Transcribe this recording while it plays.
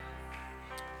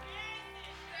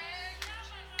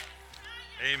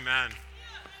Amen.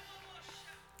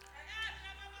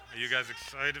 Are you guys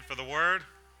excited for the word?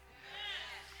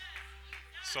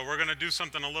 So we're going to do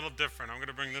something a little different. I'm going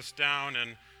to bring this down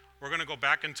and we're going to go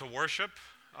back into worship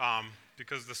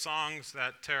because the songs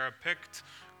that Tara picked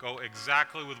go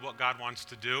exactly with what God wants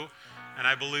to do. And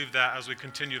I believe that as we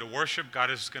continue to worship,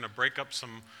 God is going to break up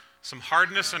some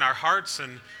hardness in our hearts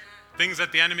and things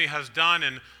that the enemy has done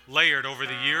and layered over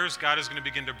the years. God is going to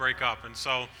begin to break up. And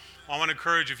so I want to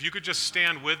encourage you, if you could just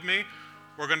stand with me,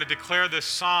 we're going to declare this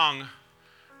song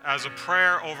as a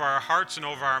prayer over our hearts and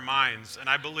over our minds. And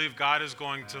I believe God is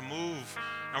going to move,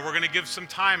 and we're going to give some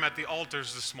time at the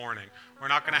altars this morning. We're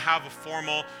not going to have a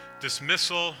formal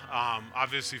dismissal.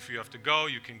 Obviously, if you have to go,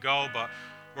 you can go, but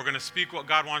we're going to speak what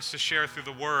God wants to share through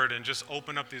the word and just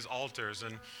open up these altars.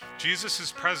 And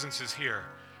Jesus' presence is here,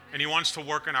 and he wants to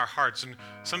work in our hearts. And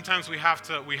sometimes we have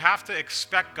to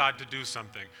expect God to do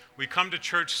something. We come to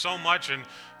church so much, and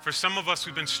for some of us,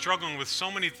 we've been struggling with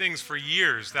so many things for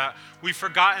years that we've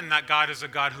forgotten that God is a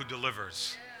God who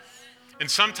delivers. And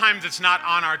sometimes it's not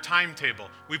on our timetable.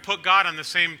 We put God on the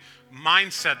same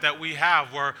mindset that we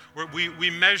have where we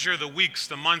measure the weeks,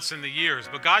 the months, and the years.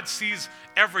 But God sees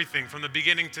everything from the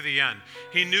beginning to the end.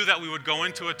 He knew that we would go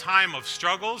into a time of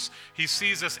struggles. He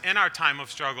sees us in our time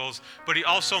of struggles, but he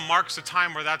also marks a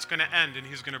time where that's going to end and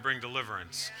he's going to bring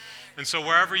deliverance. And so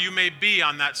wherever you may be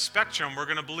on that spectrum, we're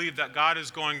going to believe that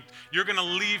you're going to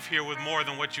leave here with more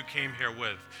than what you came here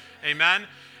with. Amen?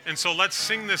 And so let's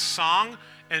sing this song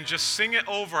and just sing it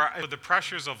over the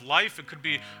pressures of life. It could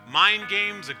be mind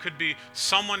games. It could be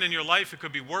someone in your life. It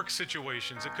could be work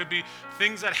situations. It could be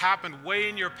things that happened way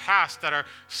in your past that are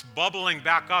bubbling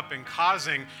back up and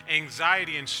causing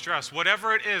anxiety and stress.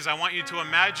 Whatever it is, I want you to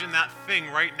imagine that thing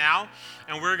right now,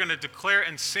 and we're going to declare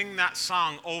and sing that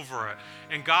song over it.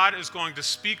 And God is going to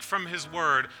speak from his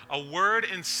word, a word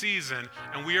in season,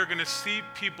 and we are going to see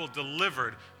people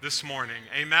delivered this morning.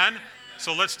 Amen?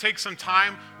 So let's take some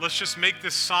time. Let's just make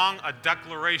this song a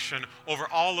declaration over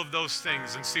all of those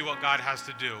things and see what God has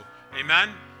to do.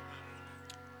 Amen?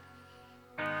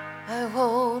 I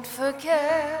won't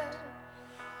forget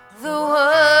the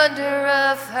wonder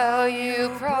of how you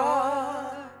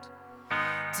brought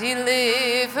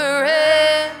deliverance,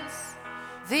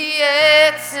 the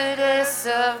exodus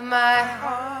of my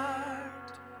heart.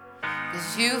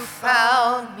 'Cause you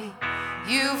found me,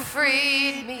 you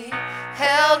freed me,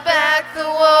 held back the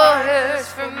waters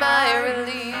for my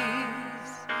release.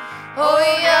 Oh,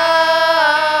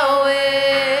 Yahweh,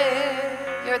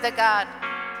 you're the God.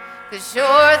 'Cause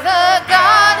you're the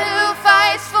God who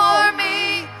fights for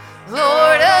me,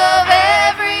 Lord of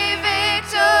every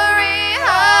victory.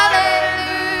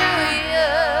 Hallelujah,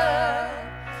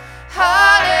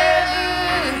 hallelujah.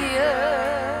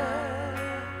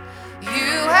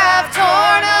 You have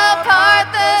torn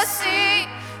apart the sea,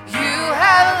 you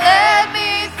have led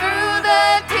me through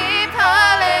the deep.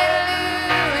 Hallelujah,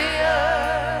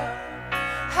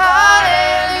 hallelujah.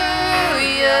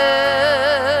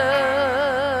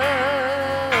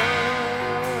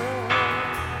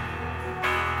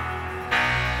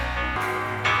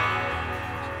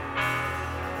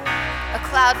 A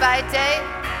cloud by day,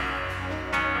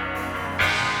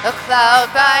 a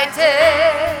cloud by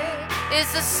day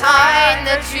is a sign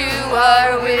that you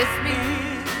are with me.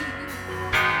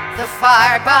 The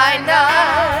fire by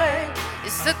night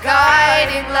is the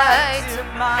guiding light of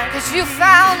mine. 'Cause you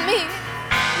found me,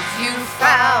 you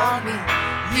found me,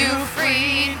 you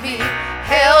freed me,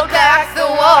 held back the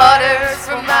waters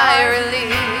for my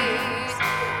release.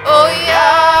 Oh,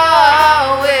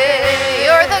 Yahweh,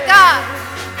 you're the God.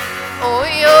 Oh,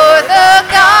 you're the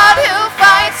God who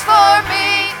fights for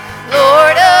me,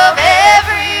 Lord of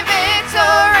every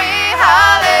victory.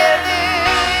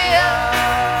 Hallelujah.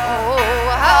 Oh,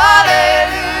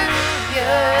 hallelujah.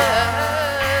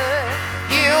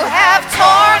 You have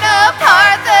torn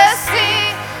apart the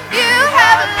sea, you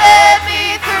have led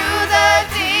me through the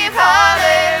deep.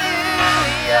 Hallelujah,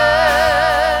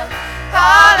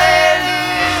 hallelujah.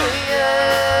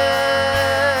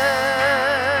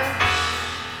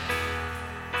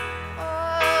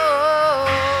 Oh,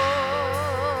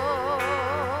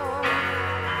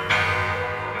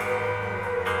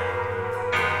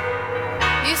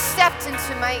 you stepped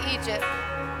into my Egypt.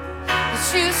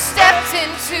 You stepped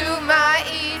into my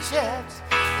Egypt,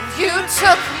 and you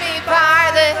took me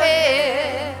by the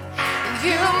hand, and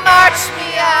you marched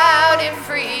me out in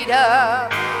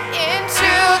freedom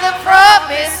into the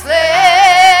promised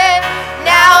land.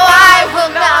 Now I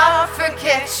will not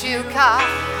forget you, God.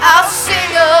 I'll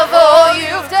sing of all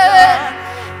you've done.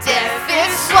 Death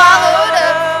is swallowed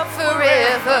up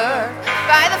forever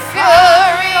by the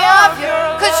fury of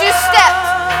your. 'Cause you stepped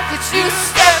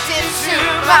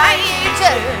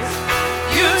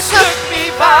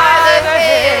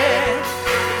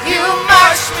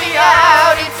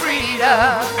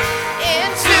freedom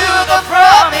into the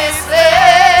promised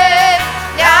land.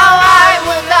 Now I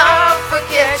will not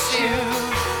forget you.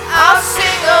 I'll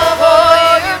sing of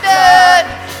all you've done.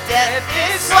 Death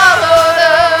is swallowed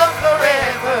up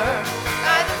forever.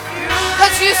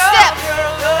 'Cause you stepped,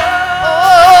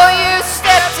 oh, you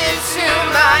stepped into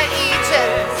my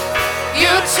Egypt.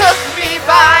 You took me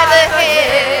by the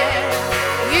hand.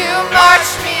 You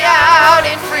marched me out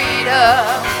in freedom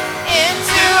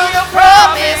into the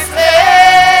promised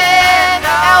land.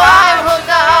 Now I will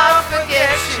not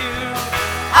forget you.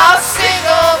 I'll sing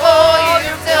of all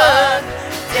you've done.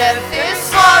 Death is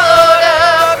swallowed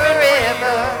up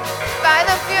forever by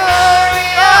the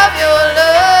fury of your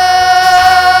love.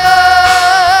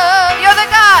 You're the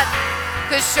God,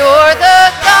 'cause you're the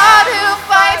God who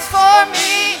fights for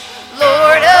me,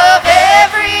 Lord of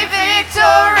every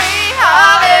victory.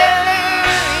 Hallelujah,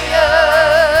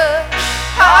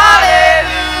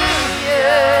 hallelujah.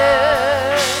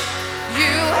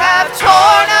 You have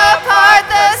torn apart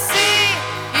the sea.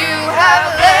 You have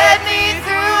led me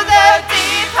through the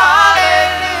deep.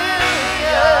 Hallelujah.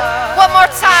 One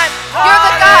more time. You're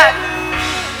the God.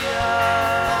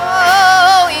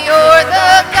 Oh, you're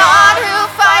the God who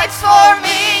fights for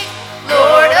me,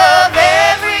 Lord of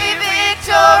every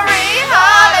victory.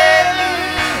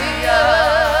 Hallelujah,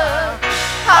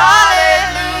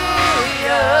 hallelujah.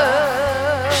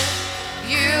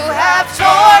 You have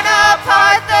torn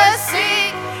apart the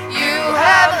sea. You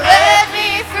have led me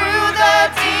through the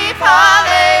deep.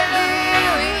 Hallelujah,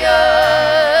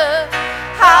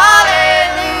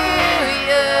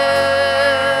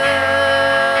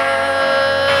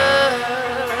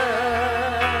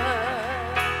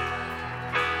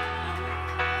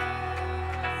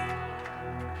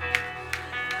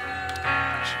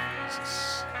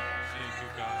 Jesus. Thank you,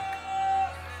 God.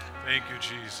 Thank you,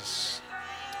 Jesus.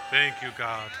 Thank you,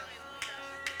 God.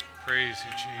 Praise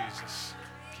you, Jesus.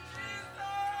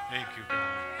 Thank you,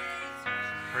 God.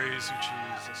 Praise you,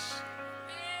 Jesus.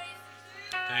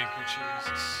 Thank you,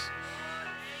 Jesus.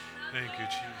 Thank you,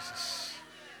 Jesus.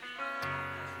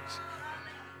 Praise you, God.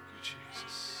 Thank you,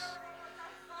 Jesus.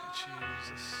 Thank you,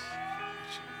 Jesus. Thank you,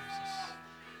 Jesus.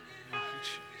 Thank you,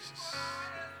 Jesus.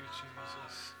 Thank you, Jesus.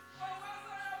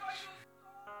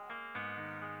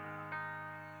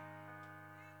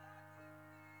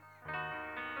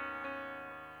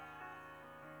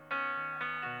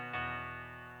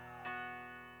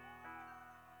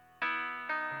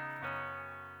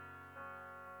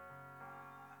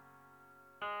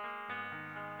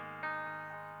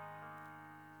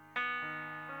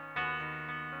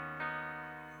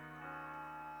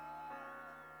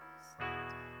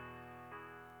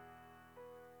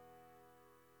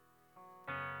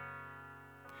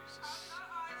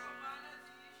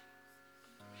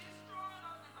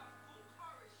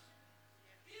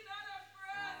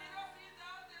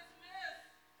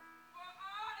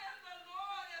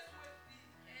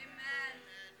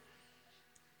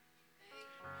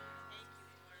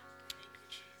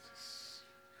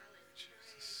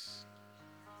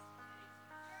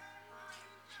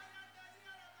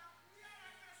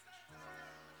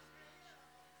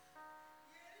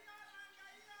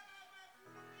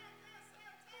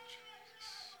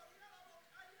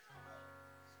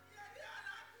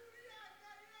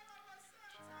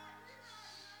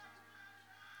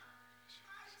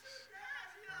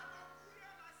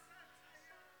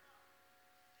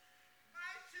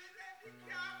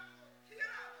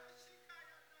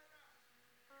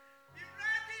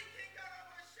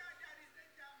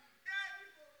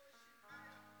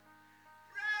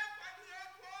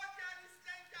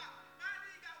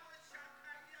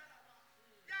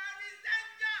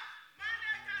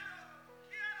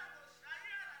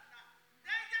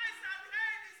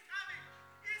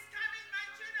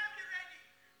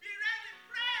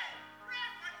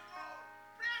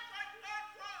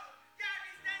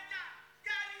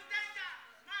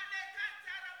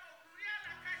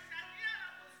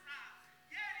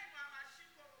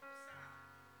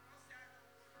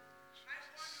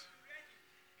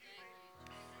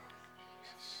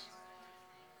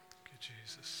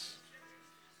 Jesus.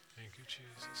 Thank you,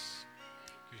 Jesus.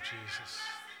 Thank you, Jesus.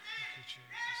 Thank you,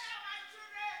 Jesus.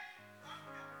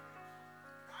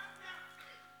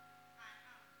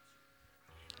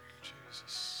 Thank you,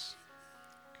 Jesus.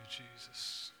 Thank you,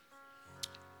 Jesus.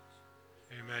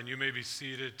 Amen. You may be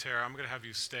seated. Tara, I'm going to have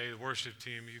you stay. The worship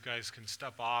team, you guys can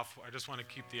step off. I just want to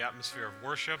keep the atmosphere of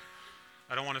worship.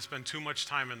 I don't want to spend too much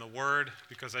time in the Word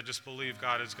because I just believe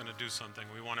God is going to do something.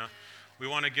 We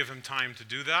want to give Him time to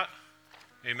do that.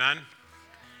 Amen.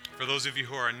 For those of you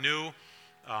who are new,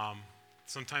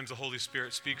 sometimes the Holy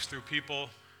Spirit speaks through people.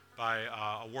 by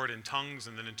a word in tongues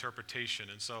and then interpretation.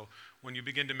 And so when you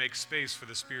begin to make space for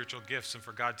the spiritual gifts and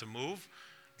for God to move,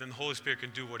 then the Holy Spirit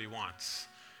can do what he wants.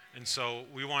 And so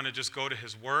we want to just go to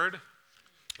his word.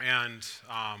 And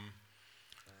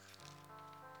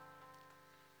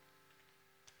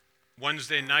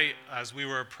Wednesday night, as we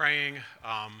were praying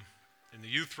in the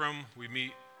youth room, we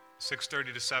meet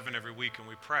 6:30 to 7 every week and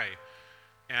we pray.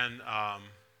 And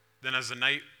then as the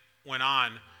night went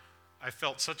on, I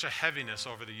felt such a heaviness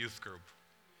over the youth group.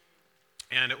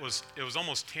 And it was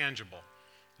almost tangible.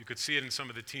 You could see it in some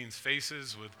of the teens'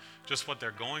 faces with just what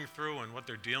they're going through and what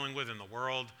they're dealing with in the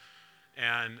world.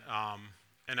 And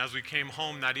as we came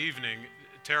home that evening,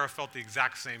 Tara felt the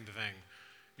exact same thing.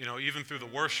 You know, even through the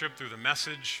worship, through the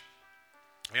message.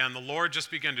 And the Lord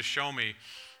just began to show me,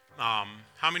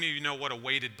 how many of you know what a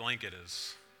weighted blanket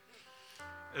is?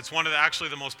 It's one of actually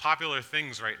the most popular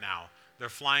things right now. They're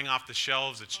flying off the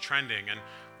shelves, it's trending. And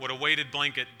what a weighted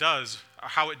blanket does,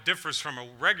 how it differs from a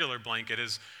regular blanket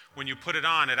is when you put it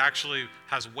on, it actually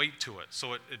has weight to it.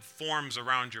 So it forms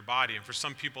around your body. And for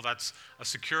some people, that's a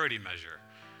security measure.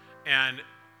 And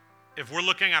if we're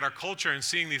looking at our culture and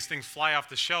seeing these things fly off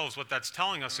the shelves, what that's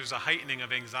telling us is a heightening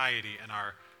of anxiety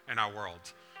in our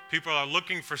world. People are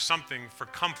looking for something for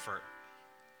comfort.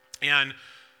 And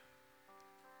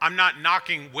I'm not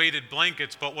knocking weighted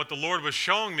blankets, but what the Lord was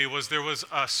showing me was there was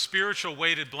a spiritual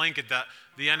weighted blanket that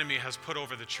the enemy has put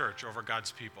over the church, over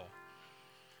God's people.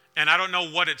 And I don't know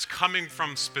what it's coming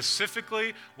from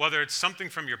specifically, whether it's something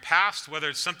from your past, whether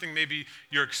it's something maybe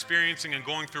you're experiencing and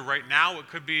going through right now. It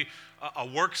could be a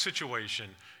work situation.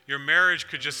 Your marriage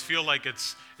could just feel like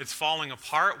it's falling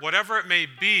apart. Whatever it may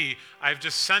be, I've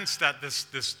just sensed that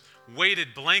this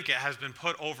weighted blanket has been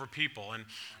put over people. And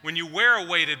when you wear a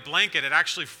weighted blanket, it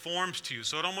actually forms to you,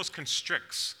 so it almost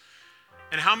constricts.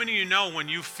 And how many of you know when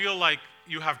you feel like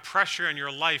you have pressure in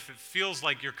your life, it feels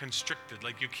like you're constricted,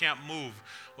 like you can't move,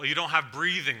 well, you don't have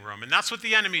breathing room. And that's what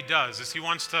the enemy does, is he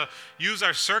wants to use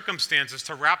our circumstances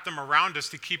to wrap them around us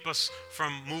to keep us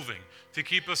from moving, to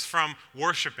keep us from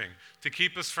worshiping, to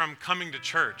keep us from coming to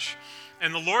church.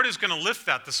 And the Lord is going to lift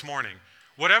that this morning.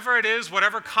 Whatever it is,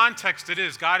 whatever context it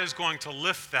is, God is going to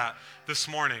lift that this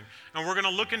morning. And we're going to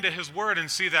look into his word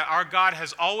and see that our God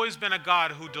has always been a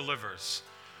God who delivers.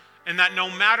 And that no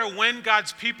matter when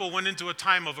God's people went into a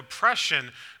time of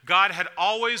oppression, God had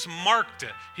always marked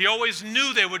it. He always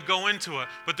knew they would go into it,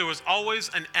 but there was always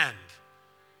an end.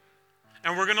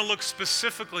 And we're going to look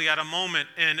specifically at a moment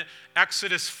in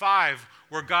Exodus 5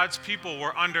 where God's people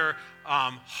were under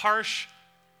harsh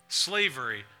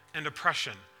slavery and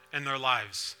oppression in their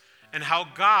lives. And how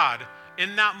God,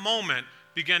 in that moment,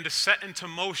 began to set into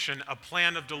motion a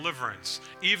plan of deliverance.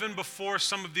 Even before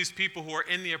some of these people who are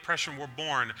in the oppression were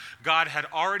born, God had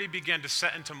already begun to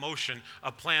set into motion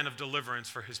a plan of deliverance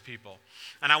for his people.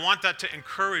 And I want that to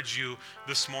encourage you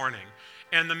this morning.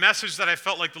 And the message that I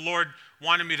felt like the Lord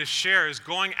wanted me to share is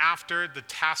going after the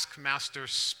taskmaster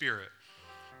spirit.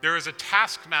 There is a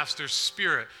taskmaster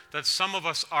spirit that some of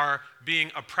us are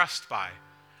being oppressed by.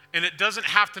 And it doesn't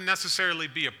have to necessarily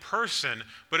be a person,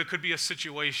 but it could be a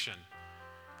situation.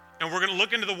 And we're going to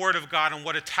look into the Word of God and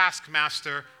what a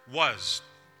taskmaster was.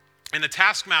 And a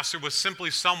taskmaster was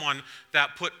simply someone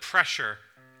that put pressure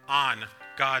on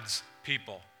God's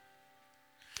people.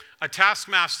 A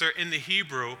taskmaster in the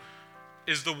Hebrew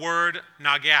is the word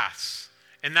nagas.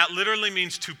 And that literally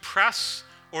means to press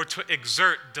or to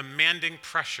exert demanding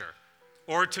pressure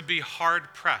or to be hard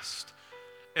pressed.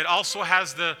 It also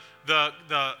has the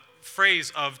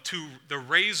phrase of to the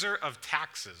raiser of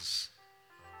taxes.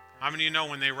 How many of you know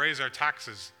when they raise our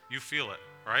taxes, you feel it,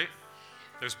 right?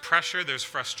 There's pressure, there's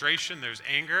frustration, there's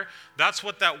anger. That's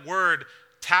what that word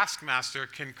taskmaster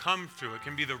can come through. It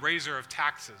can be the raiser of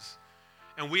taxes.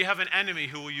 And we have an enemy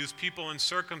who will use people and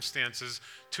circumstances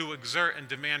to exert and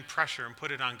demand pressure and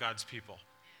put it on God's people.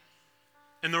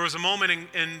 And there was a moment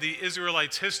in the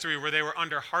Israelites' history where they were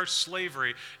under harsh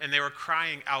slavery and they were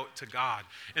crying out to God.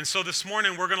 And so this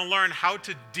morning we're going to learn how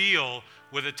to deal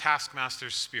with a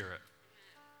taskmaster's spirit.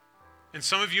 And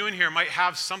some of you in here might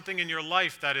have something in your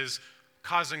life that is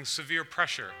causing severe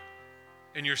pressure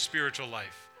in your spiritual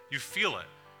life. You feel it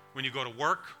when you go to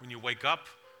work, when you wake up,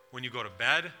 when you go to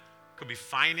bed. It could be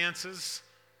finances.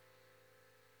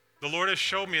 The Lord has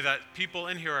showed me that people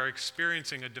in here are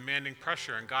experiencing a demanding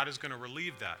pressure, and God is going to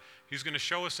relieve that. He's going to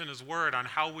show us in his word on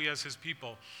how we as his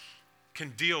people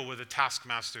can deal with a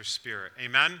taskmaster spirit.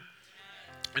 Amen?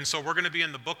 And so we're going to be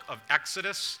in the book of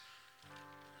Exodus.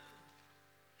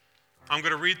 I'm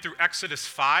going to read through Exodus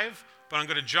 5, but I'm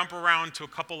going to jump around to a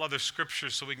couple other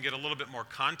scriptures so we can get a little bit more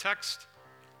context.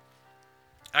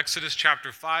 Exodus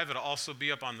chapter 5, it'll also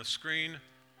be up on the screen.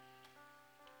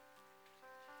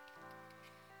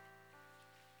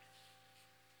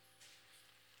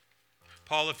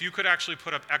 Paul, if you could actually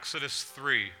put up Exodus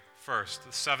 3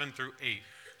 first, 7 through 8.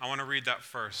 I want to read that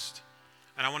first.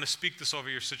 And I want to speak this over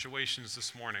your situations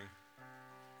this morning.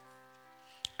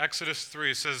 Exodus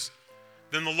 3 says,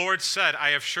 "Then the Lord said,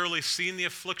 I have surely seen the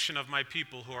affliction of my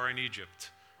people who are in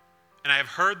Egypt, and I have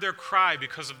heard their cry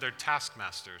because of their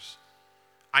taskmasters.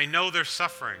 I know their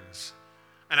sufferings,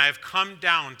 and I have come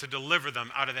down to deliver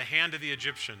them out of the hand of the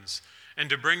Egyptians, and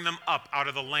to bring them up out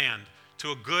of the land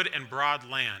to a good and broad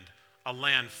land, a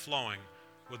land flowing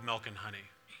with milk and honey."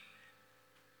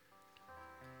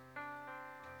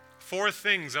 4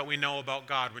 things that we know about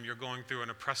God when you're going through an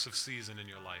oppressive season in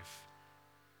your life.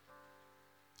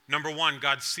 Number 1,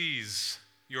 God sees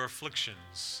your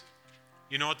afflictions.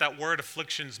 You know what that word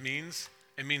afflictions means?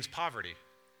 It means poverty.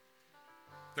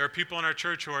 There are people in our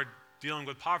church who are dealing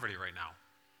with poverty right now.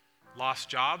 Lost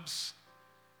jobs,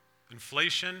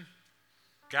 inflation,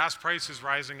 gas prices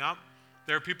rising up.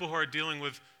 There are people who are dealing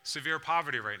with severe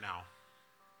poverty right now.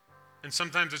 And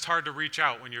sometimes it's hard to reach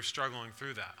out when you're struggling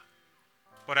through that.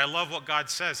 But I love what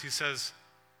God says. He says,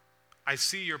 I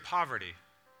see your poverty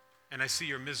and I see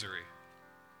your misery.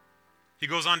 He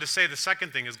goes on to say the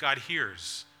second thing is God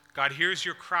hears. God hears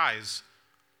your cries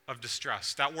of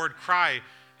distress. That word cry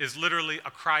is literally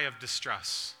a cry of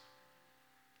distress.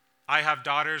 I have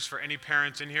daughters. For any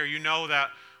parents in here, you know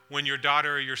that when your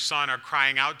daughter or your son are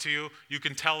crying out to you, you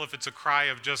can tell if it's a cry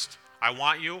of just, I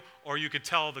want you, or you could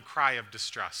tell the cry of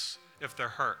distress if they're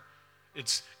hurt.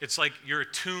 It's like you're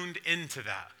tuned into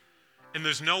that. And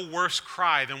there's no worse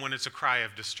cry than when it's a cry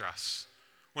of distress.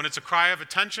 When it's a cry of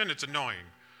attention, it's annoying.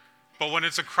 But when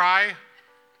it's a cry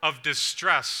of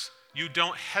distress, you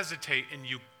don't hesitate and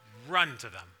you run to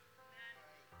them.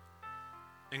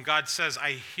 And God says,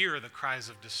 I hear the cries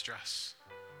of distress.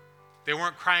 They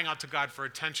weren't crying out to God for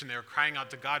attention. They were crying out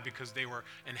to God because they were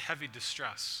in heavy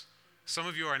distress. Some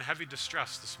of you are in heavy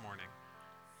distress this morning,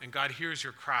 and God hears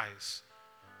your cries.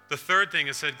 The third thing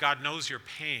is that God knows your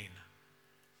pain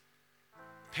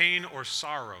or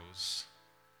sorrows.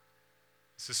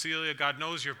 Cecilia, God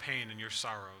knows your pain and your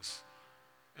sorrows.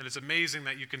 And it's amazing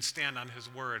that you can stand on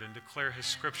his word and declare his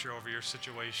scripture over your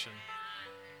situation.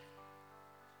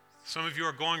 Some of you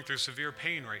are going through severe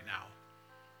pain right now.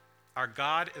 Our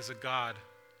God is a God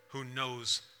who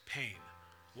knows pain.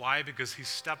 Why? Because he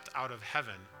stepped out of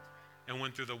heaven and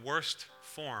went through the worst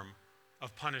form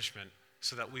of punishment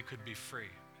so that we could be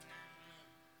free.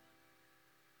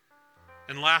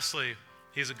 And lastly,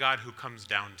 he's a God who comes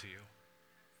down to you.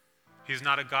 He's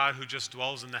not a God who just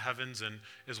dwells in the heavens and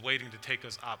is waiting to take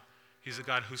us up. He's a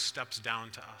God who steps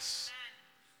down to us.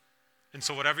 And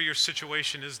so whatever your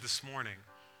situation is this morning,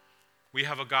 we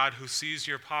have a God who sees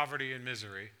your poverty and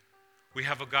misery. We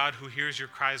have a God who hears your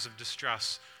cries of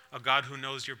distress, a God who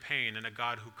knows your pain, and a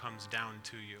God who comes down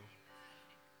to you.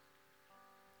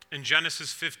 In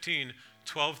Genesis 15,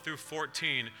 12 through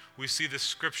 14, we see this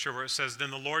scripture where it says,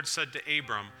 Then the Lord said to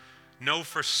Abram, Know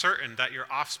for certain that your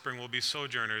offspring will be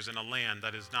sojourners in a land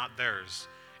that is not theirs,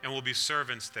 and will be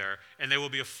servants there, and they will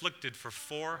be afflicted for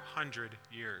 400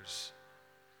 years.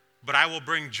 But I will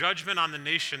bring judgment on the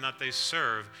nation that they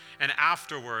serve, and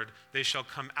afterward they shall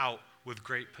come out with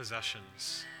great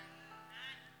possessions.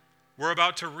 We're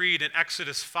about to read in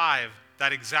Exodus 5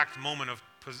 that exact moment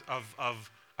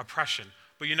of oppression.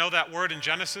 But you know that word in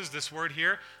Genesis, this word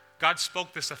here, God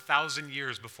spoke this 1,000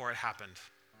 years before it happened.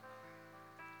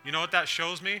 You know what that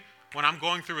shows me? When I'm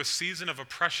going through a season of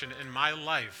oppression in my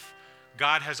life,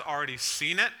 God has already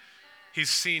seen it. He's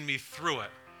seen me through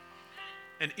it.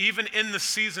 And even in the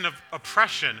season of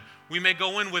oppression, we may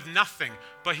go in with nothing.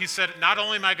 But he said, not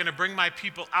only am I going to bring my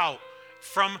people out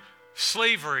from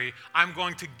slavery, I'm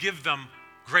going to give them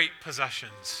great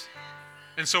possessions.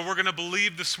 And so we're going to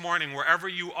believe this morning, wherever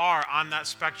you are on that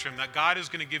spectrum, that God is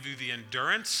going to give you the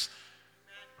endurance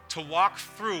to walk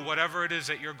through whatever it is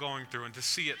that you're going through and to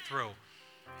see it through.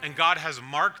 And God has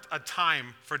marked a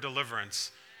time for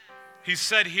deliverance. He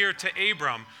said here to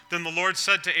Abram, then the Lord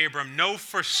said to Abram, Know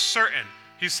for certain.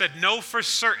 He said, know for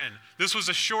certain. This was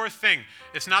a sure thing.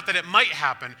 It's not that it might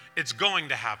happen, it's going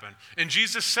to happen. And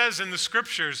Jesus says in the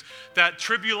scriptures that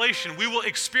tribulation, we will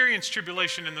experience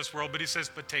tribulation in this world, but he says,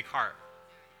 but take heart.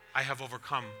 I have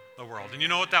overcome the world. And you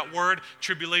know what that word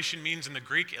tribulation means in the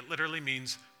Greek? It literally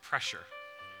means pressure.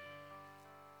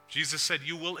 Jesus said,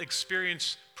 you will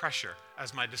experience pressure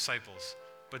as my disciples,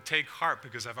 but take heart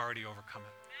because I've already overcome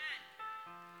it.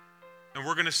 And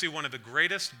we're going to see one of the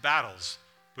greatest battles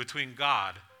between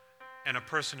God and a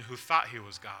person who thought he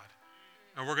was God.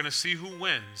 And we're going to see who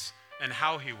wins and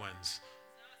how he wins.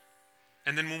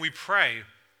 And then when we pray,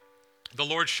 the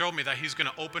Lord showed me that he's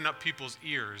going to open up people's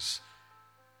ears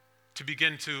to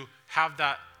begin to have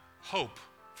that hope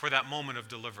for that moment of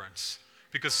deliverance.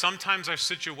 Because sometimes our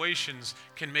situations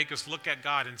can make us look at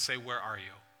God and say, where are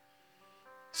you?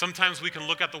 Sometimes we can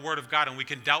look at the Word of God and we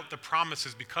can doubt the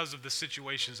promises because of the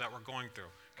situations that we're going through.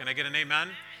 Can I get an amen?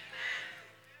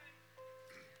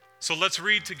 So let's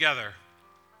read together.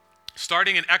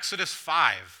 Starting in Exodus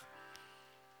 5,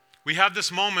 we have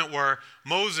this moment where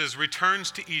Moses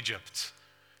returns to Egypt.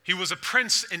 He was a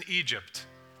prince in Egypt,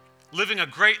 living a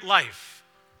great life.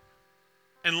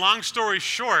 And long story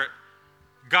short,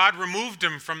 God removed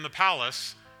him from the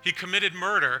palace, he committed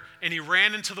murder, and he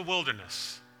ran into the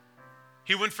wilderness.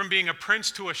 He went from being a prince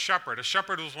to a shepherd. A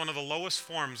shepherd was one of the lowest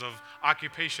forms of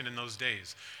occupation in those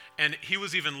days. And he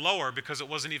was even lower because it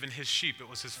wasn't even his sheep, it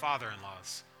was his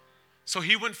father-in-law's. So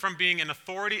he went from being an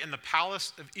authority in the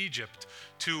palace of Egypt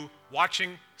to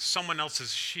watching someone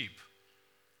else's sheep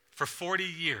for 40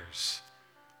 years.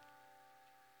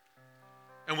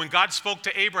 And when God spoke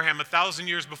to Abraham 1,000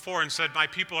 years before and said, my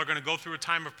people are going to go through a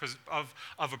time of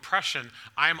oppression,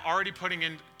 I am already putting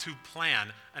into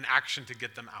plan an action to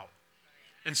get them out.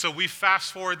 And so we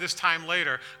fast forward this time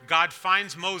later, God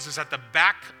finds Moses at the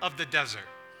back of the desert.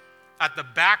 At the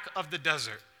back of the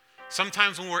desert.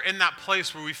 Sometimes when we're in that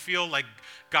place where we feel like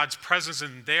God's presence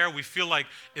isn't there, we feel like,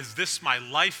 is this my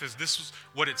life? Is this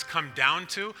what it's come down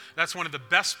to? That's one of the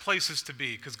best places to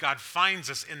be because God finds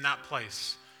us in that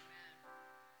place.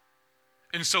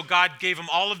 And so God gave him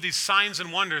all of these signs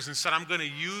and wonders and said, I'm going to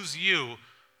use you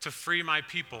to free my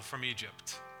people from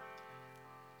Egypt.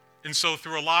 And so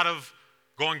through a lot of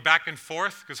going back and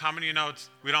forth, because how many of you know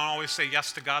we don't always say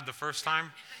yes to God the first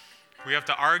time? We have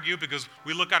to argue because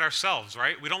we look at ourselves,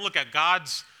 right? We don't look at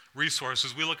God's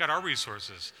resources, we look at our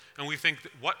resources. And we think,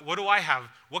 what do I have?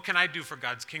 What can I do for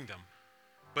God's kingdom?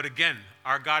 But again,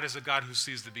 our God is a God who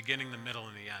sees the beginning, the middle,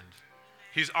 and the end.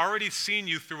 He's already seen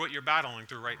you through what you're battling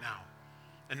through right now.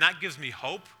 And that gives me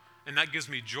hope, and that gives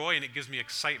me joy, and it gives me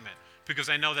excitement because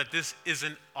I know that this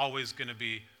isn't always going to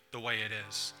be the way it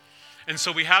is. And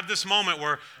so we have this moment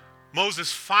where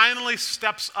Moses finally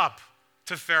steps up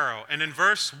to Pharaoh. And in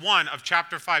verse 1 of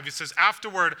chapter 5, he says,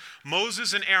 afterward,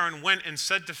 Moses and Aaron went and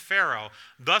said to Pharaoh,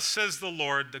 thus says the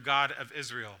Lord, the God of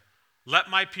Israel, let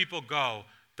my people go,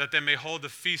 that they may hold a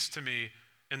feast to me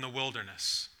in the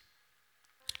wilderness.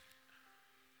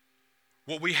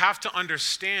 What we have to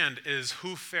understand is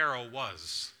who Pharaoh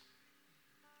was.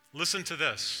 Listen to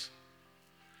this.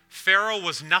 Pharaoh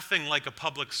was nothing like a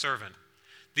public servant.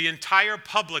 The entire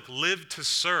public lived to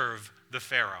serve the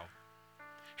Pharaoh.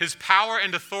 His power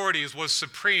and authorities was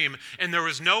supreme, and there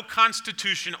was no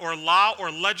constitution or law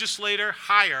or legislator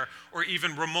higher or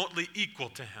even remotely equal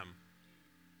to him.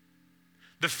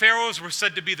 The pharaohs were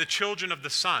said to be the children of the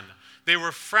sun. They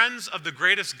were friends of the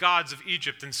greatest gods of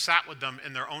Egypt and sat with them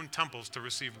in their own temples to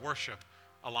receive worship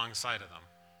alongside of them.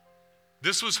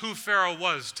 This was who Pharaoh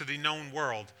was to the known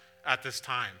world at this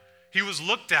time. He was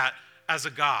looked at as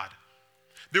a god.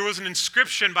 There was an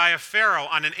inscription by a pharaoh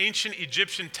on an ancient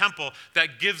Egyptian temple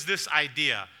that gives this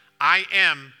idea. I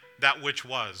am that which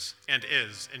was and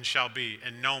is and shall be,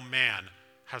 and no man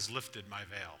has lifted my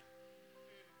veil.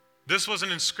 This was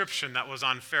an inscription that was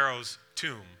on Pharaoh's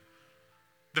tomb.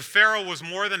 The Pharaoh was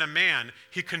more than a man.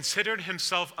 He considered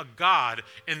himself a god,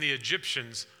 and the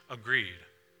Egyptians agreed.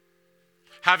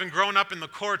 Having grown up in the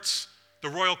courts, the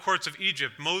royal courts of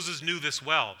Egypt, Moses knew this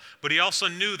well, but he also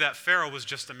knew that Pharaoh was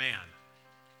just a man.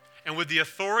 And with the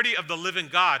authority of the living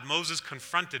God, Moses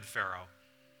confronted Pharaoh.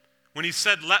 When he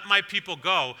said, let my people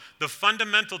go, the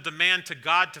fundamental demand to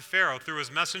God to Pharaoh through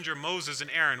his messenger Moses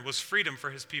and Aaron was freedom for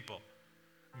his people.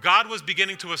 God was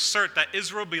beginning to assert that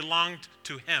Israel belonged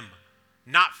to him,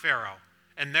 not Pharaoh,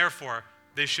 and therefore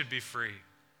they should be free.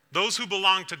 Those who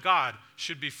belong to God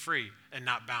should be free and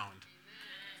not bound.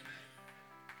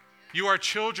 You are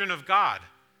children of God.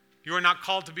 You are not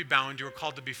called to be bound, you are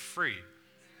called to be free.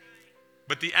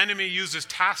 But the enemy uses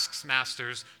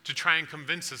taskmasters to try and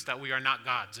convince us that we are not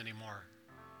gods anymore.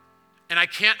 And I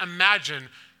can't imagine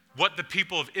what the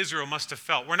people of Israel must have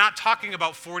felt. We're not talking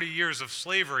about 40 years of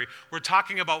slavery. We're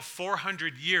talking about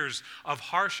 400 years of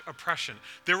harsh oppression.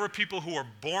 There were people who were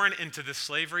born into this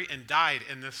slavery and died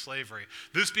in this slavery.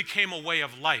 This became a way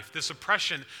of life. This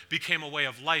oppression became a way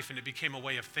of life, and it became a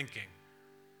way of thinking.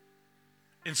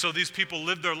 And so these people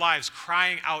lived their lives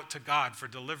crying out to God for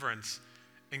deliverance.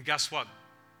 And guess what?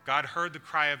 God heard the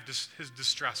cry of his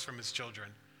distress from his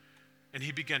children, and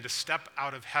he began to step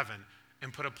out of heaven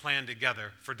and put a plan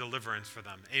together for deliverance for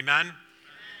them. Amen?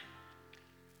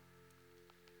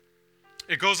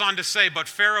 It goes on to say, but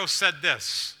Pharaoh said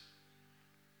this,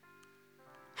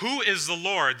 who is the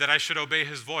Lord that I should obey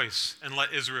his voice and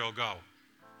let Israel go?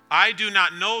 I do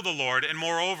not know the Lord, and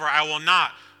moreover, I will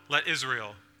not let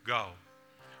Israel go.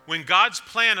 When God's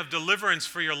plan of deliverance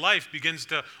for your life begins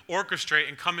to orchestrate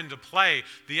and come into play,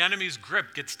 the enemy's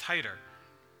grip gets tighter.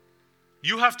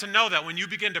 You have to know that when you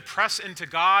begin to press into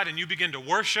God and you begin to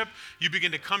worship, you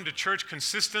begin to come to church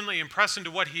consistently and press into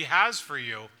what he has for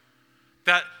you,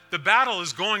 that the battle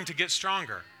is going to get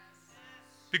stronger.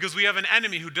 Because we have an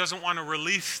enemy who doesn't want to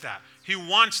release that. He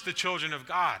wants the children of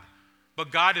God.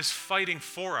 But God is fighting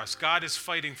for us. God is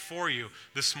fighting for you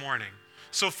this morning.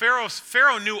 So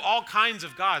Pharaoh knew all kinds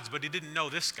of gods, but he didn't know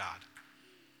this God.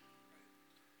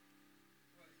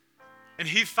 And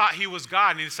he thought he was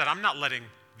God, and he said, I'm not letting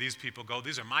these people go.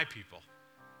 These are my people.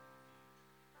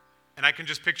 And I can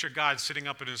just picture God sitting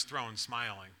up in his throne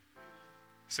smiling,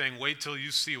 saying, wait till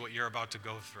you see what you're about to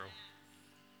go through.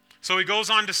 So he goes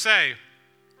on to say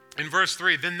in verse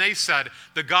 3, then they said,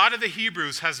 the God of the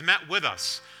Hebrews has met with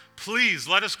us. Please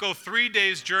let us go 3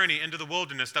 days' journey into the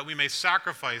wilderness that we may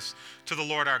sacrifice to the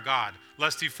Lord our God,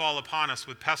 lest he fall upon us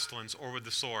with pestilence or with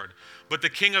the sword. But the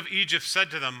king of Egypt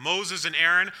said to them, Moses and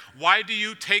Aaron, why do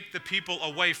you take the people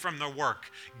away from their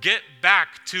work? Get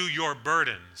back to your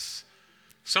burdens.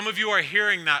 Some of you are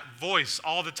hearing that voice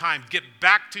all the time. Get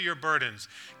back to your burdens.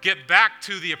 Get back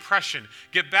to the oppression.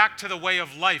 Get back to the way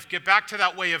of life. Get back to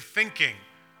that way of thinking.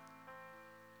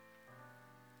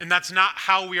 And that's not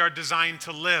how we are designed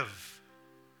to live.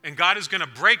 And God is going to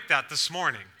break that this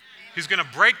morning. He's going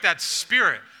to break that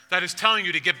spirit that is telling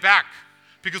you to get back.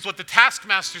 Because what the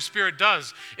taskmaster spirit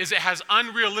does is it has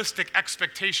unrealistic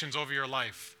expectations over your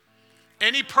life.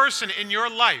 Any person in your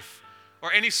life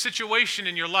or any situation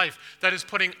in your life that is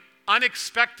putting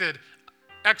unexpected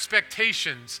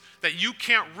expectations that you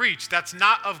can't reach, that's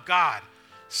not of God.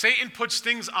 Satan puts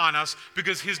things on us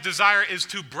because his desire is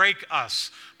to break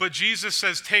us. But Jesus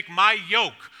says, take my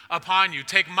yoke upon you.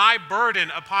 Take my burden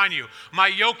upon you. My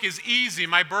yoke is easy.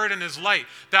 My burden is light.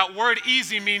 That word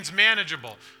easy means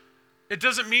manageable. It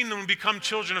doesn't mean that when we become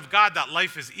children of God that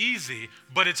life is easy,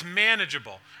 but it's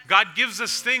manageable. God gives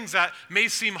us things that may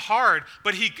seem hard,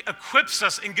 but he equips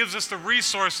us and gives us the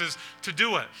resources to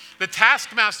do it. The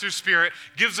taskmaster spirit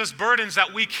gives us burdens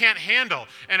that we can't handle,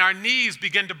 and our knees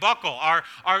begin to buckle.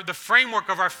 The framework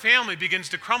of our family begins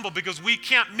to crumble because we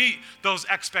can't meet those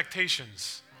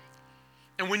expectations.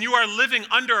 And when you are living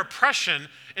under oppression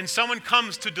and someone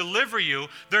comes to deliver you,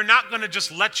 they're not going to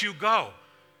just let you go.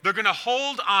 They're going to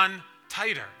hold on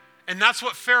tighter. And that's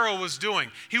what Pharaoh was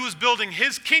doing. He was building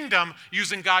his kingdom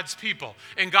using God's people.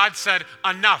 And God said,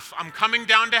 enough. I'm coming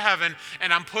down to heaven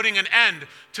and I'm putting an end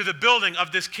to the building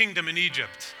of this kingdom in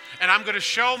Egypt. And I'm going to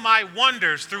show my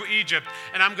wonders through Egypt,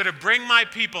 and I'm going to bring my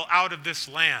people out of this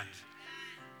land.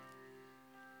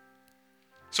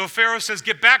 So Pharaoh says,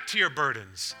 get back to your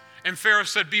burdens. And Pharaoh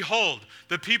said, behold,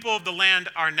 the people of the land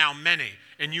are now many,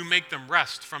 and you make them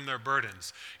rest from their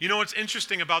burdens. You know what's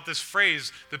interesting about this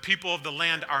phrase, the people of the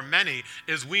land are many,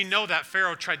 is we know that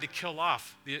Pharaoh tried to kill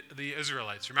off the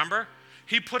Israelites, remember?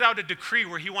 He put out a decree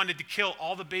where he wanted to kill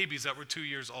all the babies that were 2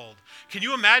 years old. Can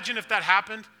you imagine if that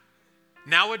happened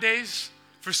nowadays?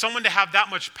 For someone to have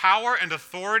that much power and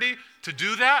authority to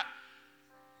do that?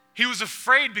 He was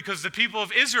afraid because the people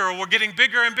of Israel were getting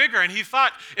bigger and bigger, and he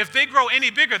thought, if they grow any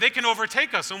bigger, they can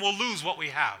overtake us and we'll lose what we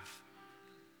have.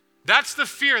 That's the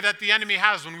fear that the enemy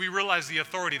has when we realize the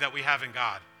authority that we have in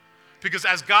God. Because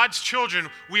as God's children,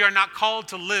 we are not called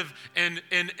to live in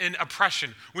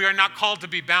oppression. We are not called to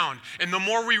be bound. And the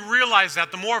more we realize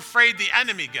that, the more afraid the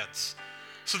enemy gets.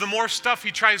 So the more stuff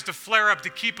he tries to flare up to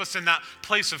keep us in that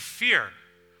place of fear.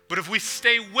 But if we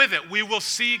stay with it, we will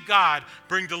see God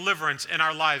bring deliverance in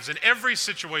our lives, in every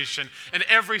situation, in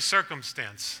every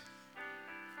circumstance.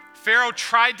 Pharaoh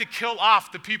tried to kill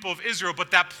off the people of Israel, but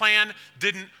that plan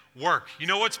didn't work. You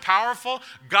know what's powerful?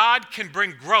 God can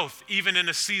bring growth even in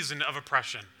a season of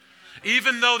oppression.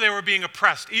 Even though they were being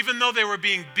oppressed, even though they were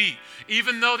being beat,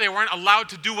 even though they weren't allowed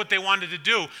to do what they wanted to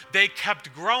do, they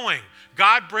kept growing.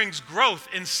 God brings growth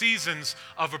in seasons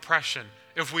of oppression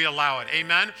if we allow it.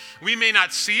 Amen? We may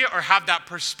not see it or have that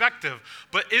perspective,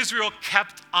 but Israel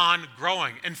kept on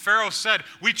growing. And Pharaoh said,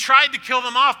 we tried to kill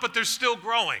them off, but they're still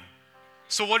growing.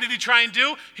 So what did he try and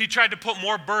do? He tried to put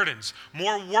more burdens,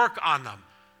 more work on them.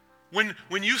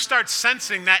 When you start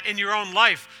sensing that in your own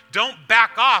life, don't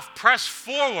back off, press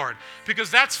forward, because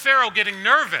that's Pharaoh getting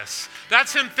nervous.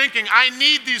 That's him thinking, I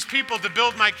need these people to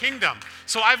build my kingdom,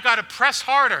 so I've got to press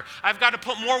harder. I've got to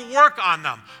put more work on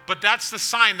them. But that's the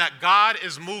sign that God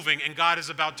is moving and God is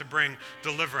about to bring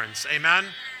deliverance. Amen?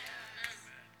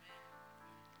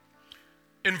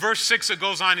 In verse 6, it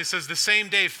goes on, it says, the same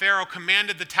day Pharaoh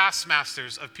commanded the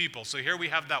taskmasters of people. So here we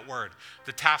have that word,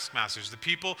 the taskmasters, the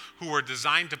people who were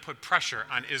designed to put pressure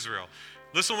on Israel.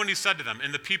 Listen when he said to them,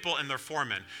 and the people and their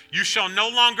foremen, "You shall no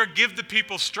longer give the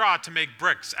people straw to make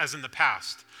bricks, as in the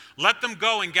past. Let them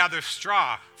go and gather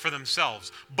straw for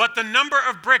themselves. But the number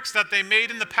of bricks that they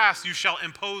made in the past you shall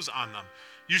impose on them.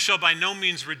 You shall by no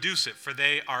means reduce it, for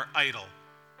they are idle.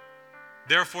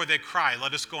 Therefore they cry,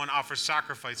 'Let us go and offer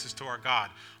sacrifices to our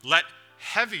God.' Let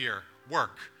heavier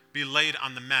work be laid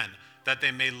on the men, that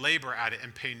they may labor at it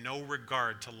and pay no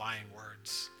regard to lying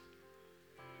words."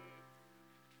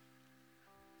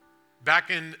 Back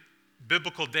in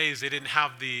biblical days, they didn't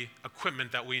have the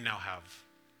equipment that we now have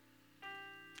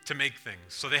to make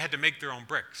things. So they had to make their own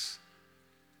bricks.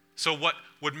 So what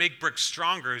would make bricks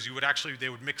stronger is they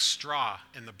would mix straw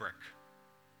in the brick.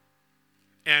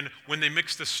 And when they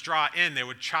mixed the straw in, they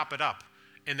would chop it up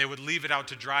and they would leave it out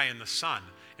to dry in the sun.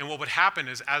 And what would happen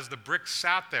is, as the brick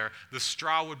sat there, the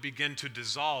straw would begin to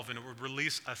dissolve and it would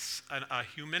release a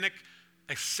huminic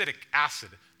acidic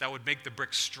acid that would make the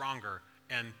brick stronger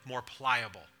and more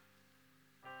pliable.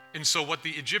 And so what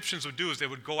the Egyptians would do is they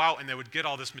would go out and they would get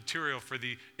all this material for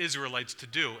the Israelites to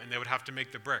do, and they would have to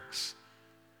make the bricks.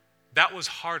 That was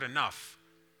hard enough.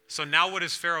 So now what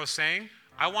is Pharaoh saying?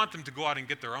 I want them to go out and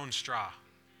get their own straw.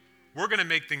 We're going to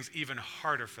make things even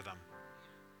harder for them.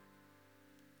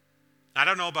 I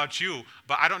don't know about you,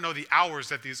 but I don't know the hours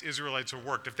that these Israelites have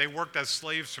worked. If they worked as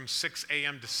slaves from 6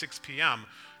 a.m. to 6 p.m.,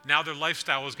 now their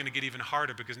lifestyle was going to get even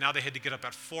harder, because now they had to get up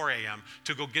at 4 a.m.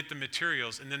 to go get the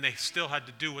materials, and then they still had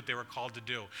to do what they were called to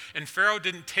do. And Pharaoh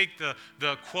didn't take the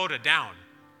quota down.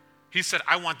 He said,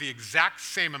 I want the exact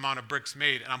same amount of bricks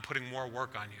made, and I'm putting more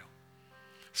work on you.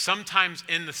 Sometimes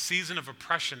in the season of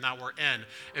oppression that we're in,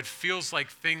 it feels like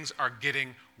things are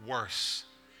getting worse.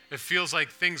 It feels like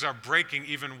things are breaking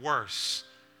even worse.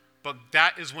 But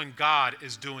that is when God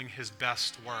is doing his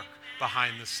best work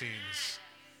behind the scenes.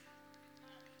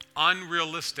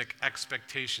 Unrealistic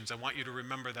expectations. I want you to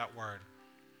remember that word.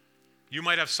 You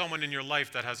might have someone in your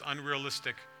life that has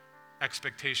unrealistic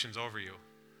expectations over you.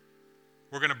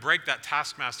 We're going to break that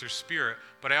taskmaster spirit,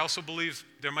 but I also believe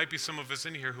there might be some of us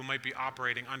in here who might be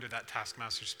operating under that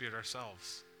taskmaster spirit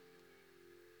ourselves.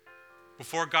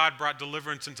 Before God brought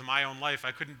deliverance into my own life,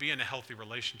 I couldn't be in a healthy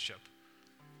relationship.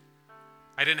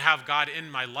 I didn't have God in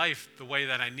my life the way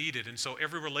that I needed. And so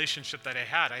every relationship that I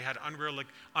had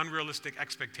unrealistic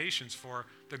expectations for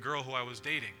the girl who I was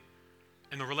dating.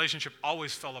 And the relationship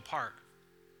always fell apart.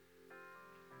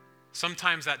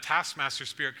 Sometimes that taskmaster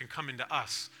spirit can come into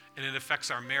us, and it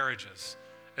affects our marriages.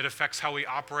 It affects how we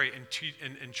operate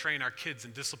and train our kids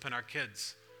and discipline our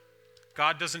kids.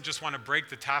 God doesn't just want to break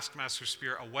the taskmaster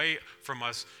spirit away from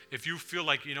us. If you feel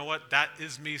like, you know what, that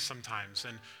is me sometimes,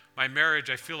 and my marriage,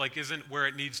 I feel like, isn't where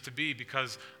it needs to be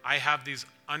because I have these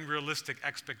unrealistic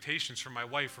expectations for my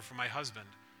wife or for my husband.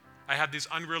 I have these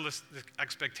unrealistic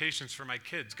expectations for my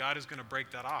kids. God is going to break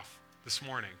that off this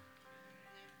morning.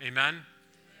 Amen?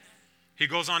 He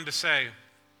goes on to say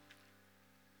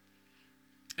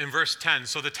in verse 10,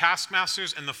 so the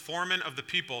taskmasters and the foremen of the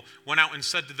people went out and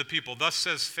said to the people, "Thus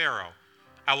says Pharaoh,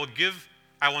 I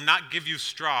will not give you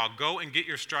straw. Go and get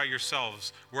your straw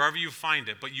yourselves, wherever you find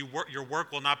it, but your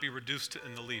work will not be reduced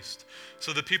in the least."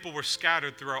 So the people were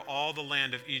scattered throughout all the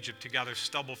land of Egypt to gather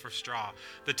stubble for straw.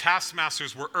 The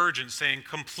taskmasters were urgent, saying,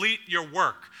 "Complete your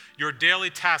work, your daily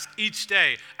task each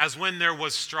day, as when there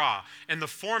was straw." And the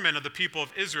foremen of the people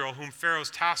of Israel, whom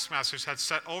Pharaoh's taskmasters had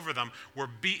set over them, were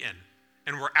beaten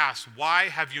and were asked, "Why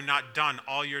have you not done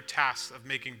all your tasks of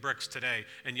making bricks today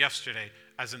and yesterday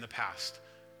as in the past?"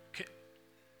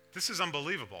 This is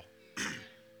unbelievable.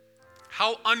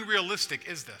 How unrealistic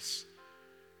is this?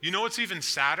 You know what's even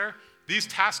sadder? These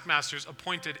taskmasters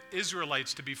appointed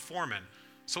Israelites to be foremen.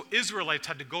 So Israelites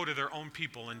had to go to their own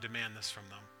people and demand this from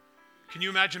them. Can you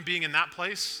imagine being in that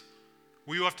place?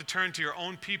 Where you have to turn to your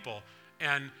own people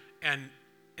and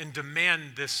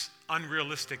demand this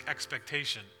unrealistic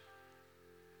expectation.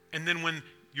 And then when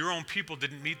your own people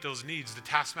didn't meet those needs, the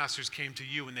taskmasters came to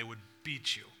you and they would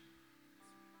beat you,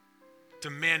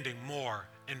 demanding more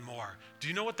and more. Do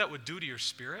you know what that would do to your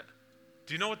spirit?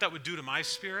 Do you know what that would do to my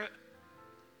spirit?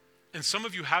 And some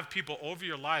of you have people over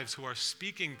your lives who are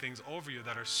speaking things over you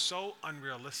that are so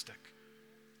unrealistic.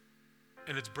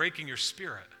 And it's breaking your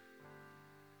spirit.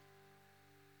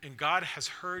 And God has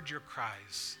heard your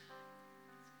cries.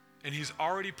 And he's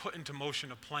already put into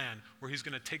motion a plan where he's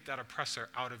going to take that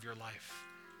oppressor out of your life.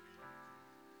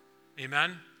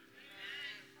 Amen?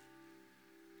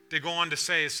 They go on to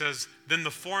say, it says, then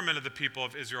the foremen of the people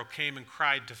of Israel came and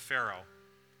cried to Pharaoh.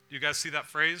 You guys see that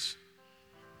phrase?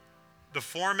 The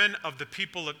foremen of the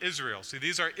people of Israel. See,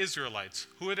 these are Israelites.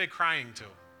 Who are they crying to?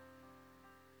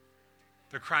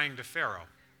 They're crying to Pharaoh.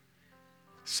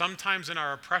 Sometimes in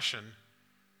our oppression,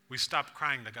 we stop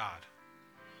crying to God.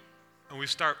 And we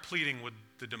start pleading with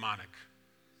the demonic.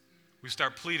 We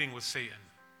start pleading with Satan.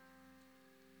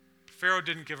 Pharaoh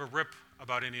didn't give a rip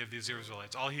about any of these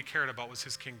Israelites. All he cared about was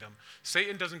his kingdom.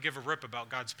 Satan doesn't give a rip about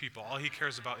God's people. All he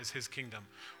cares about is his kingdom.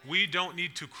 We don't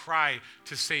need to cry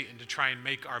to Satan to try and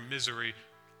make our misery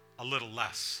a little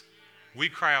less. We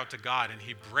cry out to God, and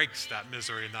he breaks that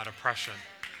misery and that oppression.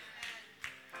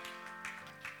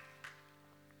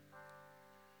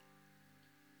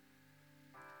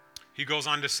 He goes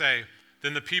on to say,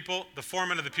 then the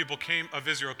foreman of the people of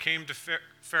Israel came to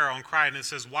Pharaoh and cried, and it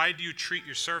says, why do you treat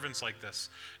your servants like this?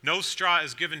 No straw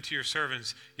is given to your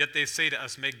servants, yet they say to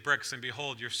us, make bricks, and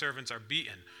behold, your servants are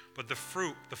beaten. But the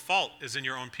fault is in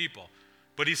your own people.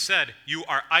 But he said, you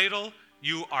are idle,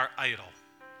 you are idle.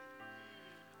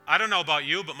 I don't know about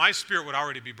you, but my spirit would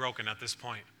already be broken at this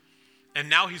point. And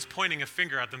now he's pointing a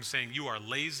finger at them saying, you are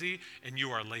lazy and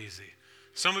you are lazy.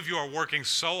 Some of you are working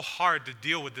so hard to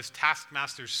deal with this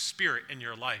taskmaster's spirit in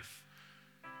your life.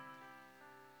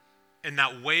 And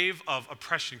that wave of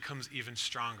oppression comes even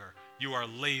stronger. You are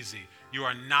lazy. You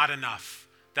are not enough.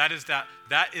 That is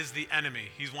the enemy.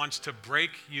 He wants to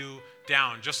break you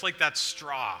down, just like that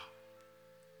straw.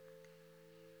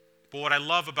 But what I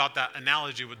love about that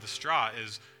analogy with the straw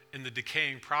is in the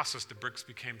decaying process, the bricks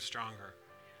became stronger.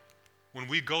 When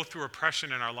we go through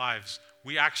oppression in our lives,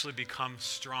 we actually become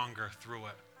stronger through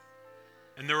it.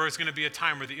 And there is going to be a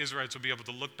time where the Israelites will be able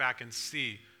to look back and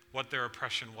see what their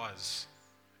oppression was.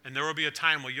 And there will be a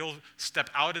time where you'll step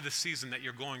out of the season that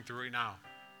you're going through right now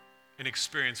and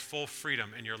experience full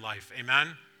freedom in your life. Amen?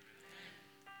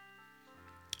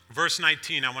 Verse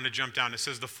 19, I want to jump down. It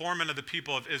says, the foreman of the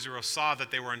people of Israel saw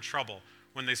that they were in trouble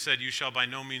when they said, you shall by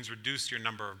no means reduce your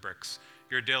number of bricks,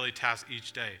 your daily task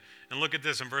each day. And look at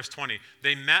this in verse 20.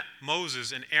 They met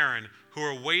Moses and Aaron, who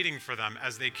were waiting for them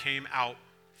as they came out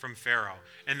from Pharaoh.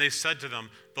 And they said to them,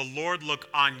 the Lord look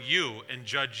on you and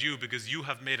judge you, because you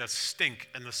have made us stink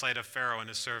in the sight of Pharaoh and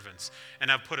his servants, and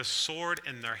have put a sword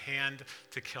in their hand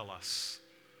to kill us.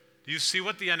 Do you see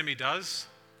what the enemy does?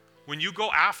 When you go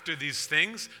after these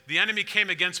things, the enemy came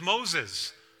against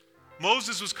Moses.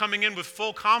 Moses was coming in with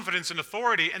full confidence and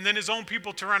authority, and then his own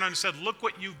people turned around and said, look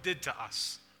what you did to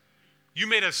us. You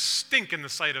made us stink in the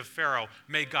sight of Pharaoh.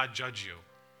 May God judge you.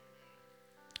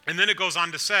 And then it goes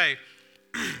on to say,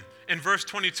 in verse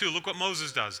 22, look what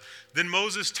Moses does. Then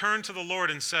Moses turned to the Lord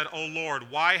and said, O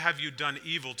Lord, why have you done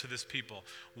evil to this people?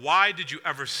 Why did you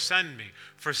ever send me?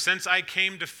 For since I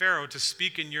came to Pharaoh to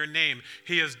speak in your name,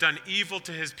 he has done evil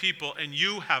to his people, and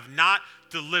you have not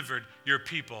delivered your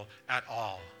people at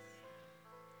all.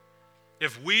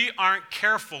 If we aren't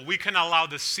careful, we can allow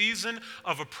the season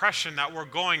of oppression that we're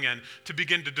going in to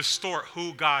begin to distort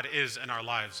who God is in our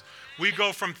lives. We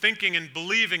go from thinking and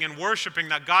believing and worshiping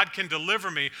that God can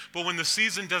deliver me, but when the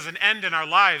season doesn't end in our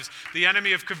lives, the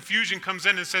enemy of confusion comes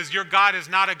in and says, your God is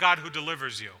not a God who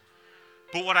delivers you.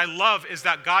 But what I love is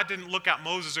that God didn't look at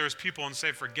Moses or his people and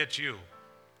say, forget you.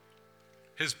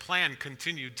 His plan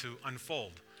continued to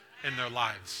unfold in their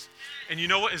lives. And you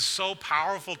know what is so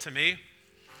powerful to me?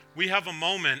 We have a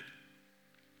moment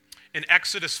in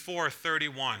Exodus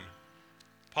 4:31.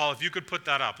 Paul, if you could put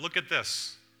that up. Look at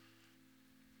this.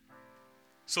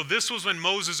 So this was when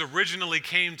Moses originally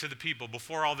came to the people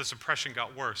before all this oppression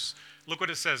got worse. Look what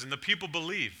it says. And the people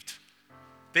believed.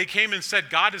 They came and said,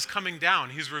 God is coming down.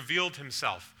 He's revealed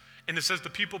himself. And it says the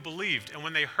people believed. And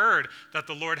when they heard that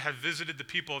the Lord had visited the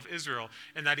people of Israel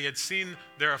and that he had seen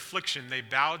their affliction, they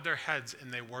bowed their heads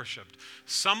and they worshiped.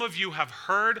 Some of you have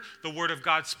heard the word of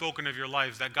God spoken of your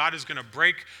lives, that God is going to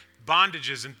break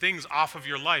bondages and things off of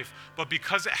your life. But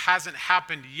because it hasn't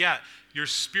happened yet, your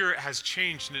spirit has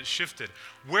changed and it's shifted.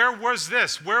 Where was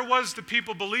this? Where was the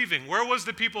people believing? Where was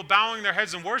the people bowing their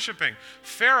heads and worshiping?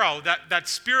 Pharaoh, that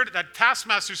spirit, that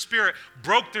taskmaster spirit,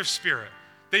 broke their spirit.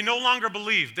 They no longer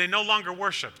believed. They no longer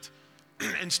worshiped.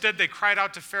 Instead, they cried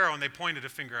out to Pharaoh and they pointed a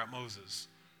finger at Moses.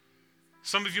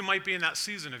 Some of you might be in that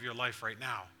season of your life right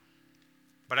now.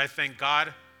 But I thank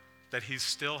God that he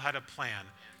still had a plan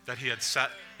that he had set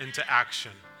into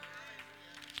action.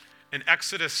 In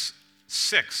Exodus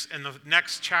 6, in the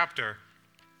next chapter,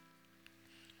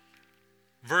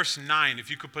 verse 9,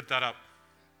 if you could put that up.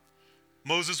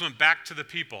 Moses went back to the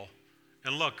people.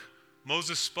 And look,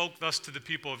 Moses spoke thus to the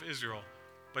people of Israel.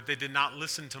 But they did not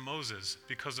listen to Moses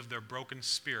because of their broken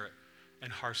spirit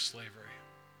and harsh slavery.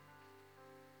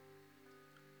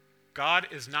 God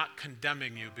is not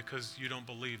condemning you because you don't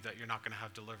believe that you're not going to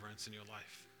have deliverance in your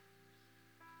life.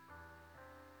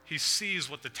 He sees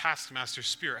what the taskmaster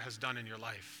spirit has done in your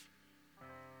life.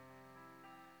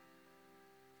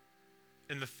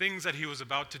 And the things that he was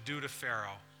about to do to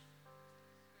Pharaoh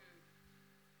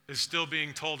is still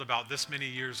being told about this many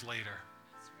years later.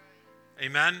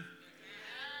 Amen?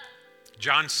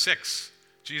 John 6,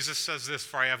 Jesus says this,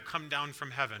 "For I have come down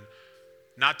from heaven,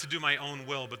 not to do my own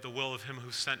will, but the will of him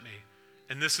who sent me.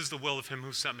 And this is the will of him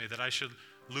who sent me, that I should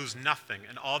lose nothing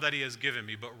and all that he has given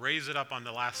me, but raise it up on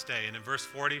the last day." And in verse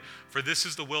 40, "For this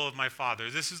is the will of my Father."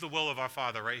 This is the will of our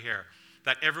Father right here,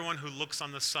 "that everyone who looks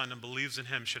on the Son and believes in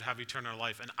him should have eternal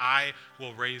life, and I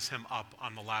will raise him up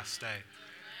on the last day."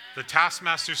 The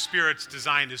taskmaster spirit's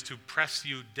design is to press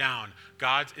you down.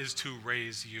 God's is to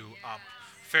raise you up.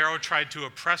 Pharaoh tried to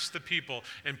oppress the people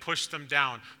and push them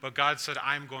down, but God said,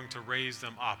 "I'm going to raise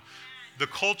them up." The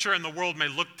culture and the world may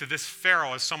look to this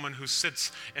Pharaoh as someone who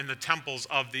sits in the temples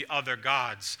of the other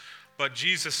gods, but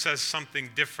Jesus says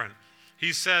something different.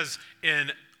 He says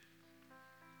in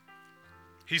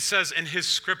his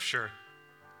scripture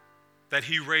that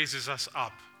he raises us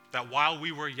up, that while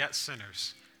we were yet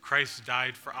sinners, Christ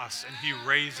died for us, and he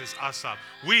raises us up.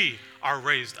 We are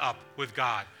raised up with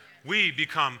God. We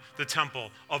become the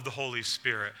temple of the Holy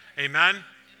Spirit. Amen?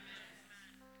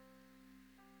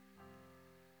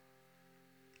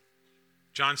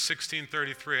 John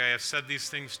 16:33, "I have said these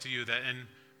things to you, that in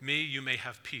me you may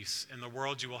have peace. In the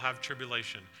world you will have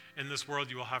tribulation. In this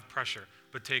world you will have pressure.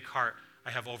 But take heart,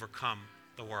 I have overcome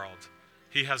the world."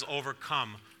 He has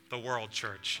overcome the world,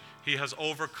 church. He has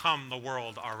overcome the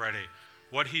world already.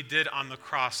 What he did on the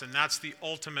cross, and that's the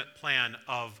ultimate plan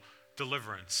of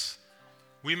deliverance.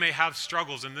 We may have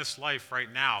struggles in this life right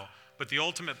now, but the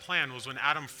ultimate plan was when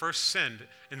Adam first sinned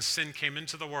and sin came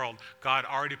into the world, God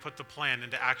already put the plan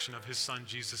into action of his son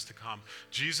Jesus to come.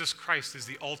 Jesus Christ is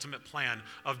the ultimate plan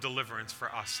of deliverance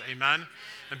for us. Amen?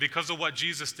 And because of what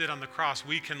Jesus did on the cross,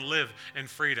 we can live in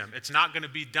freedom. It's not going to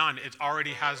be done. It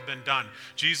already has been done.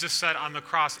 Jesus said on the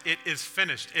cross, "It is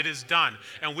finished. It is done."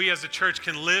 And we as a church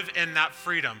can live in that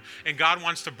freedom. And God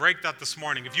wants to break that this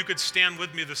morning. If you could stand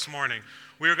with me this morning,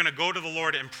 we are going to go to the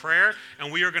Lord in prayer,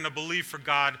 and we are going to believe for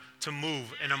God to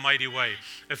move in a mighty way.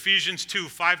 Ephesians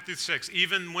 2:5-6,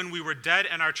 "Even when we were dead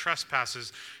in our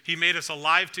trespasses, he made us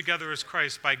alive together as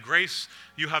Christ. By grace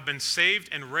you have been saved,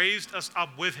 and raised us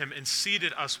up with him and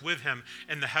seated us with him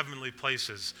in the heavenly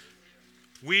places."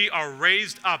 We are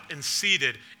raised up and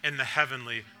seated in the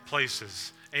heavenly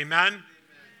places. Amen?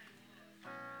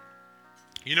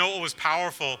 You know what was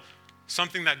powerful?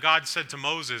 Something that God said to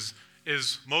Moses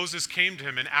is Moses came to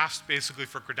him and asked basically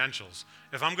for credentials.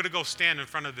 If I'm going to go stand in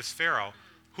front of this Pharaoh,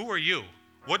 who are you?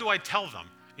 What do I tell them?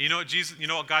 You know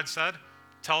what God said?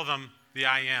 Tell them the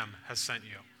I am has sent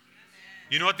you.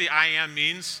 You know what the I am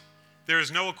means? There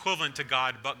is no equivalent to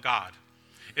God but God.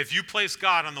 If you place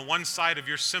God on the one side of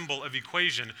your symbol of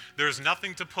equation, there is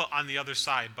nothing to put on the other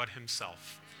side but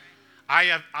himself.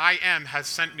 I am has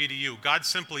sent me to you. God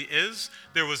simply is.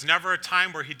 There was never a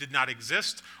time where he did not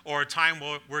exist or a time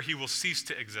where he will cease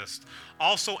to exist.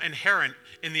 Also inherent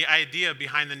in the idea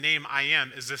behind the name I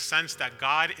am is the sense that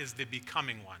God is the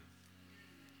becoming one.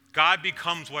 God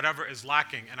becomes whatever is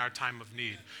lacking in our time of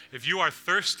need. If you are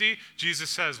thirsty, Jesus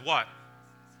says what?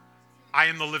 I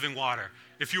am the living water.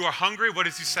 If you are hungry, what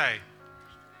does he say?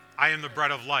 I am the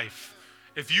bread of life.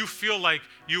 If you feel like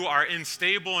you are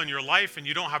unstable in your life and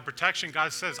you don't have protection,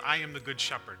 God says, I am the good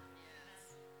shepherd.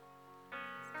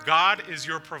 God is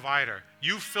your provider.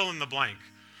 You fill in the blank.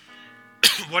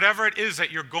 Whatever it is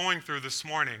that you're going through this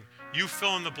morning, you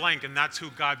fill in the blank, and that's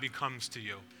who God becomes to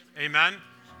you. Amen?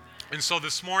 And so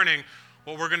this morning,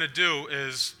 what we're going to do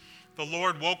is the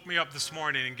Lord woke me up this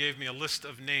morning and gave me a list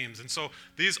of names. And so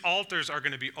these altars are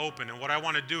going to be open. And what I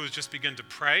want to do is just begin to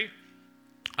pray.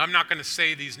 I'm not going to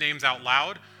say these names out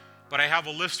loud, but I have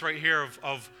a list right here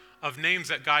of names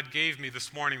that God gave me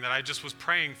this morning that I just was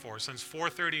praying for since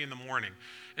 4:30 in the morning.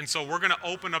 And so we're going to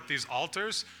open up these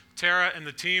altars. Tara and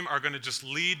the team are going to just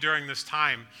lead during this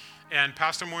time. And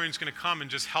Pastor Maureen's going to come and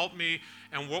just help me.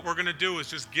 And what we're going to do is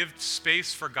just give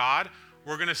space for God.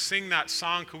 We're going to sing that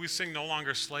song. Could we sing No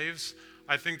Longer Slaves?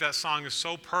 I think that song is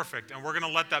so perfect. And we're going to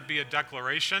let that be a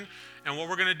declaration. And what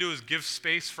we're going to do is give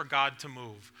space for God to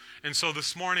move. And so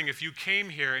this morning, if you came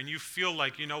here and you feel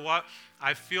like, you know what,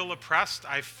 I feel oppressed,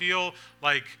 I feel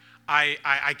like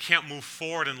I can't move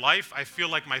forward in life, I feel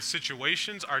like my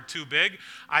situations are too big,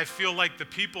 I feel like the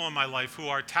people in my life who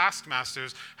are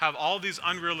taskmasters have all these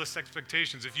unrealistic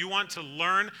expectations. If you want to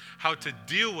learn how to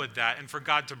deal with that and for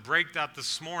God to break that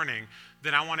this morning,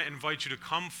 then I want to invite you to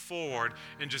come forward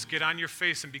and just get on your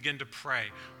face and begin to pray.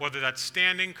 Whether that's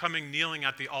standing, coming, kneeling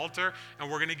at the altar, and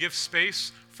we're going to give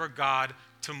space for God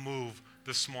to move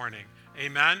this morning.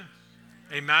 Amen?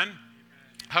 Amen?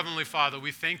 Heavenly Father,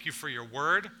 we thank you for your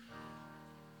word.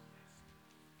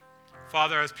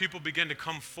 Father, as people begin to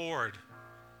come forward,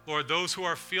 Lord, those who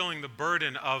are feeling the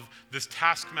burden of this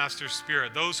taskmaster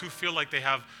spirit, those who feel like they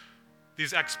have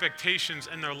these expectations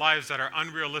in their lives that are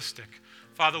unrealistic.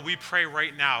 Father, we pray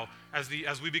right now as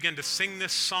we begin to sing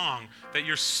this song that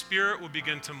your spirit will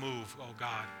begin to move, oh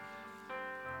God.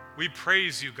 We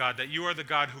praise you, God, that you are the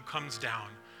God who comes down.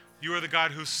 You are the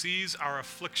God who sees our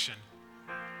affliction.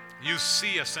 You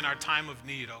see us in our time of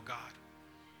need, oh God.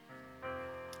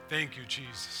 Thank you,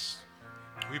 Jesus.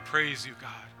 We praise you,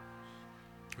 God.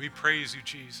 We praise you,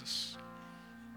 Jesus.